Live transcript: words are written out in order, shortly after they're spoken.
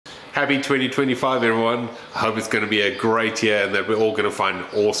Happy 2025 everyone. I hope it's going to be a great year and that we're all going to find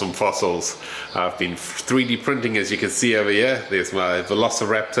awesome fossils. I've been 3D printing, as you can see over here. There's my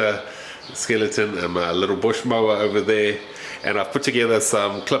Velociraptor skeleton and my little bush mower over there. And I've put together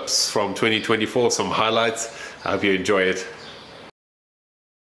some clips from 2024, some highlights. I hope you enjoy it.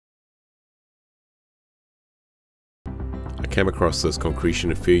 I came across this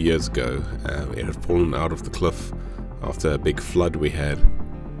concretion a few years ago. It had fallen out of the cliff after a big flood we had,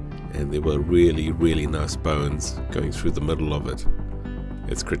 and there were really nice bones going through the middle of it.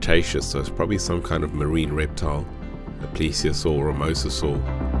 It's Cretaceous, so it's probably some kind of marine reptile, a plesiosaur or a mosasaur.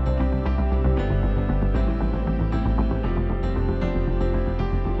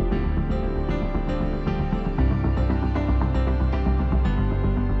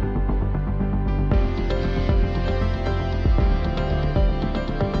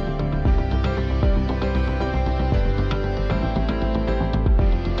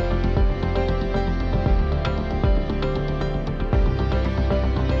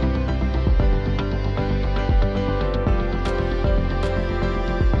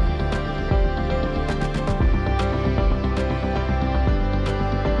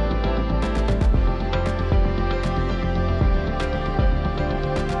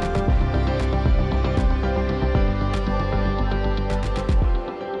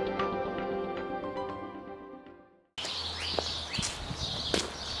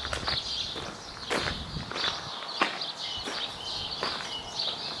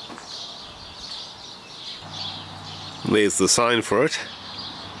 There's the sign for it,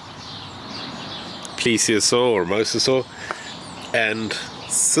 plesiosaur or mosasaur, and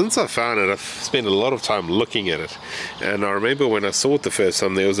since I found it I've spent a lot of time looking at it. And I remember when I saw it the first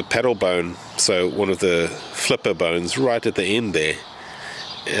time, there was a paddle bone, so one of the flipper bones right at the end there,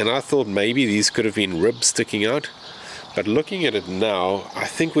 and I thought maybe these could have been ribs sticking out, but looking at it now I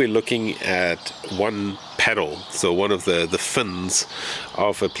think we're looking at one paddle, so one of the fins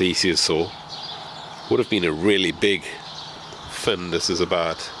of a plesiosaur. Would have been a really big fin. This is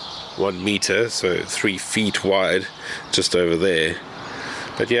about 1 meter, so 3 feet wide, just over there.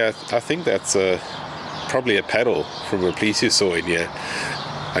 But yeah, I think that's probably a paddle from a plesiosaur in here.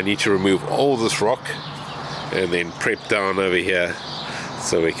 I need to remove all this rock and then prep down over here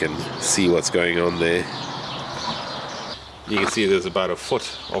so we can see what's going on there. You can see there's about 1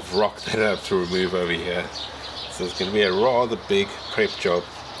 foot of rock that I have to remove over here. So it's going to be a rather big prep job,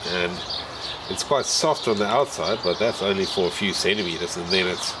 and it's quite soft on the outside, but that's only for a few centimeters, and then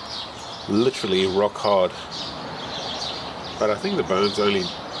it's literally rock hard. But I think the bone's only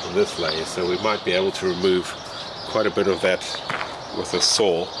on this layer, so we might be able to remove quite a bit of that with a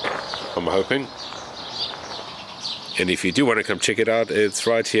saw, I'm hoping. And if you do want to come check it out, it's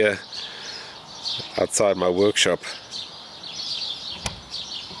right here outside my workshop.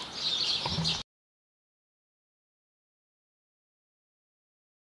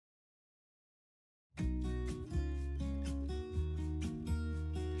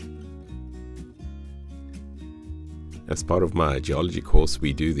 As part of my geology course,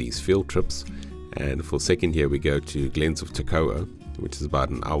 we do these field trips, and for second year we go to Glens of Toccoa, which is about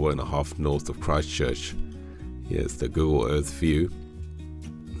an hour and a half north of Christchurch. Here's the Google Earth view.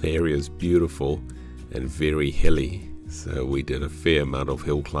 The area is beautiful and very hilly, so we did a fair amount of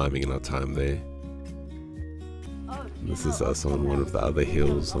hill climbing in our time there. This is us on one of the other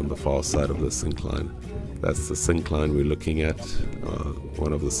hills on the far side of the syncline. That's the syncline we're looking at,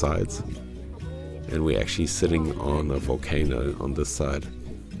 one of the sides. And we're actually sitting on a volcano on this side.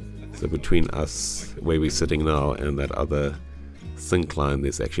 So between us, where we're sitting now, and that other syncline,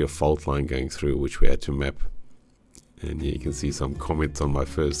 there's actually a fault line going through, which we had to map. And here you can see some comments on my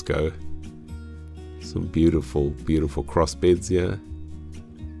first go. Some beautiful cross beds here.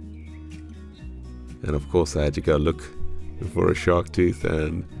 And of course I had to go look for a shark tooth,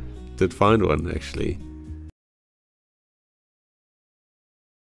 and did find one actually.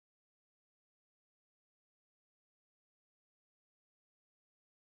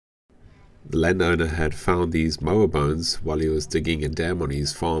 The landowner had found these moa bones while he was digging a dam on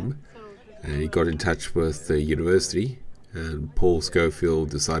his farm, and he got in touch with the university, and Paul Schofield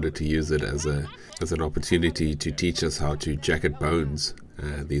decided to use it as an opportunity to teach us how to jacket bones.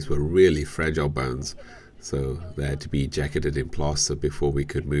 These were really fragile bones, so they had to be jacketed in plaster before we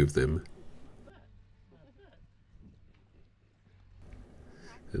could move them.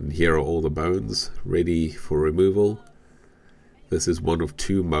 And here are all the bones ready for removal. This is one of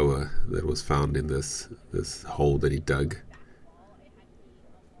 2 moa that was found in this hole that he dug.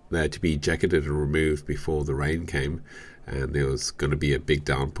 They had to be jacketed and removed before the rain came, and there was going to be a big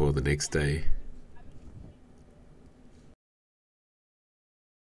downpour the next day.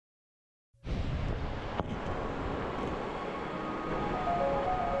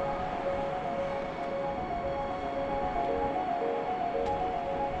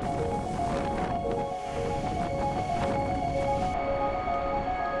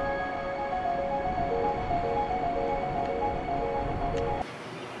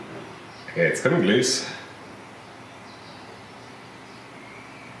 Okay, it's coming loose.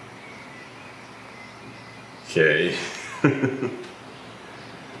 Okay.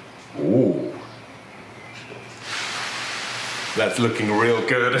 Ooh. That's looking real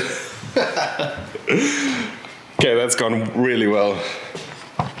good. Okay, that's gone really well.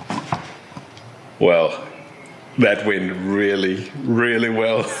 Well, that went really, really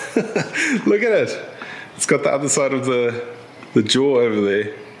well. Look at it. It's got the other side of the jaw over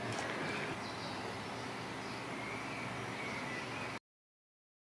there.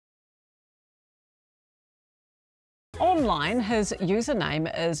 Online, his username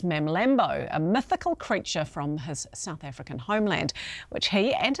is Mamlambo, a mythical creature from his South African homeland, which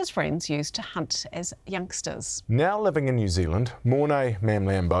he and his friends used to hunt as youngsters. Now living in New Zealand, Mornay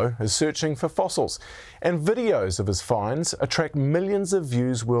Mamlambo is searching for fossils, and videos of his finds attract millions of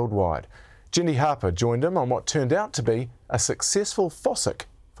views worldwide. Jenny Harper joined him on what turned out to be a successful fossick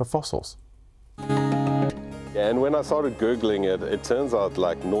for fossils. Yeah, and when I started Googling it, it turns out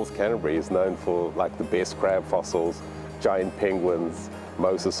like North Canterbury is known for like the best crab fossils, giant penguins,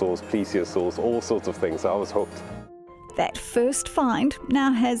 mosasaurs, plesiosaurs, all sorts of things. So I was hooked. That first find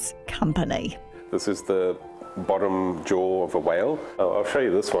now has company. This is the bottom jaw of a whale. I'll show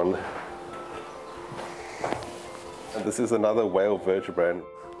you this one. And this is another whale vertebrate.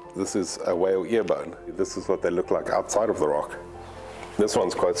 This is a whale ear bone. This is what they look like outside of the rock. This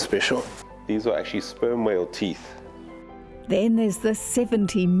one's quite special. These are actually sperm whale teeth. Then there's the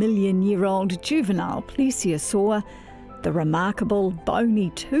 70-million-year-old juvenile plesiosaur, the remarkable bony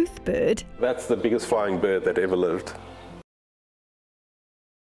tooth bird. That's the biggest flying bird that ever lived.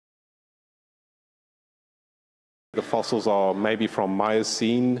 The fossils are maybe from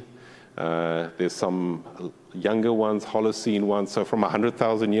Miocene. There's some younger ones, Holocene ones, so from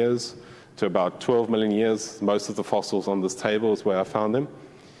 100,000 years to about 12 million years. Most of the fossils on this table is where I found them.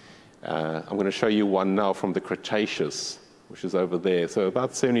 I'm going to show you one now from the Cretaceous, which is over there. So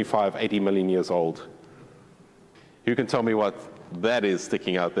about 75, 80 million years old. Who can tell me what that is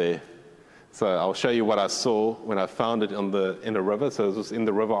sticking out there? So I'll show you what I saw when I found it in a river. So it was in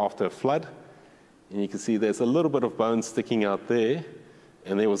the river after a flood. And you can see there's a little bit of bone sticking out there.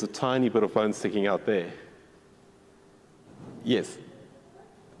 And there was a tiny bit of bone sticking out there. Yes.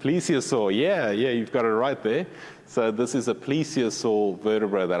 Plesiosaur, yeah, you've got it right there. So this is a plesiosaur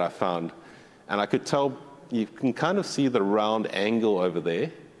vertebra that I found. And I could tell, you can kind of see the round angle over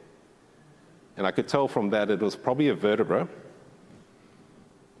there. And I could tell from that it was probably a vertebra.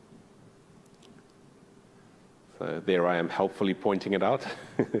 So there I am helpfully pointing it out.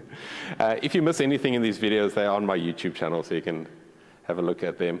 If you miss anything in these videos, they are on my YouTube channel, so you can have a look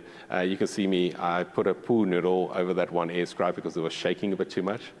at them. You can see me, I put a pool noodle over that one air scribe because it was shaking a bit too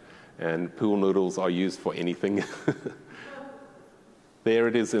much. And pool noodles are used for anything. There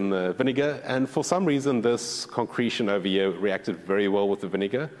it is in the vinegar. And for some reason, this concretion over here reacted very well with the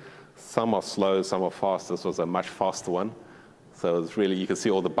vinegar. Some are slow, some are fast. This was a much faster one. So it's really, you can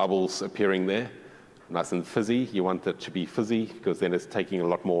see all the bubbles appearing there. Nice and fizzy. You want it to be fizzy because then it's taking a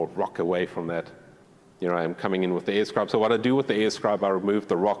lot more rock away from that. Here I am coming in with the air scribe. So what I do with the air scribe, I remove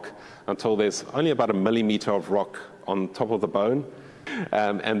the rock until there's only about 1 millimeter of rock on top of the bone.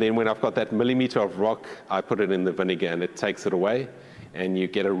 And then when I've got that millimeter of rock, I put it in the vinegar and it takes it away. And you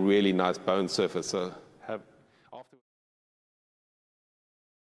get a really nice bone surface. So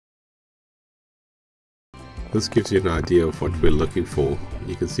this gives you an idea of what we're looking for.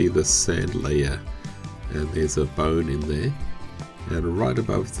 You can see the sand layer and there's a bone in there. And right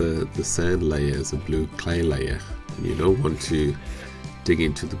above the sand layer is a blue clay layer. And you don't want to dig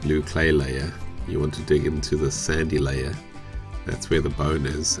into the blue clay layer. You want to dig into the sandy layer. That's where the bone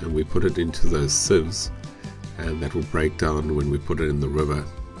is. And we put it into those sieves. And that will break down when we put it in the river.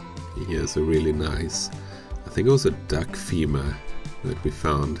 Here's a really nice, I think it was a duck femur that we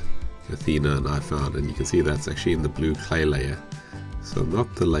found. Athena and I found. And you can see that's actually in the blue clay layer. So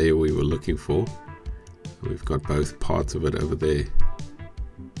not the layer we were looking for. We've got both parts of it over there.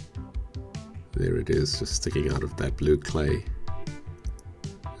 There it is, just sticking out of that blue clay.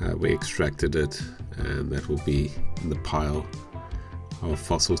 We extracted it, and that will be in the pile of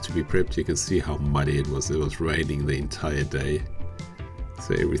fossils to be prepped. You can see how muddy it was. It was raining the entire day,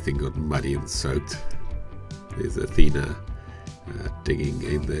 so everything got muddy and soaked. There's Athena digging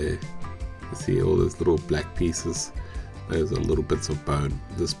in there. You see all those little black pieces. Those are little bits of bone.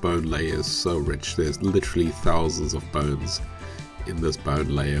 This bone layer is so rich. There's literally thousands of bones in this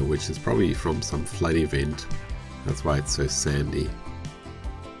bone layer, which is probably from some flood event. That's why it's so sandy.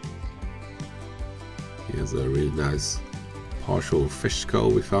 Here's a really nice partial fish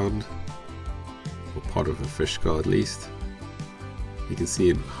skull we found, or part of a fish skull at least. You can see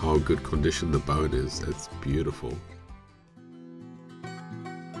in how good condition the bone is. It's beautiful.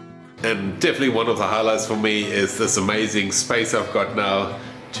 And definitely one of the highlights for me is this amazing space I've got now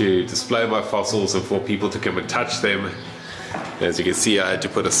to display my fossils and for people to come and touch them. As you can see, I had to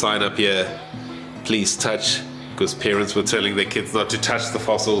put a sign up here, please touch, because parents were telling their kids not to touch the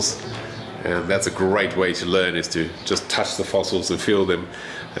fossils. And that's a great way to learn, is to just touch the fossils and feel them.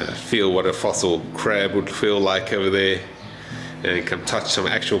 Feel what a fossil crab would feel like over there, and come touch some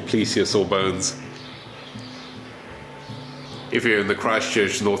actual plesiosaur bones. If you're in the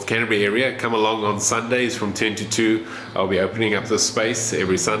Christchurch, North Canterbury area, come along on Sundays from 10 to 2. I'll be opening up this space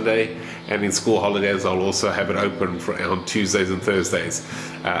every Sunday, and in school holidays I'll also have it open on Tuesdays and Thursdays.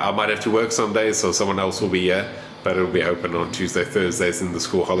 I might have to work some days, so someone else will be here, but it'll be open on Tuesday, Thursdays in the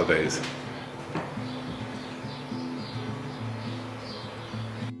school holidays.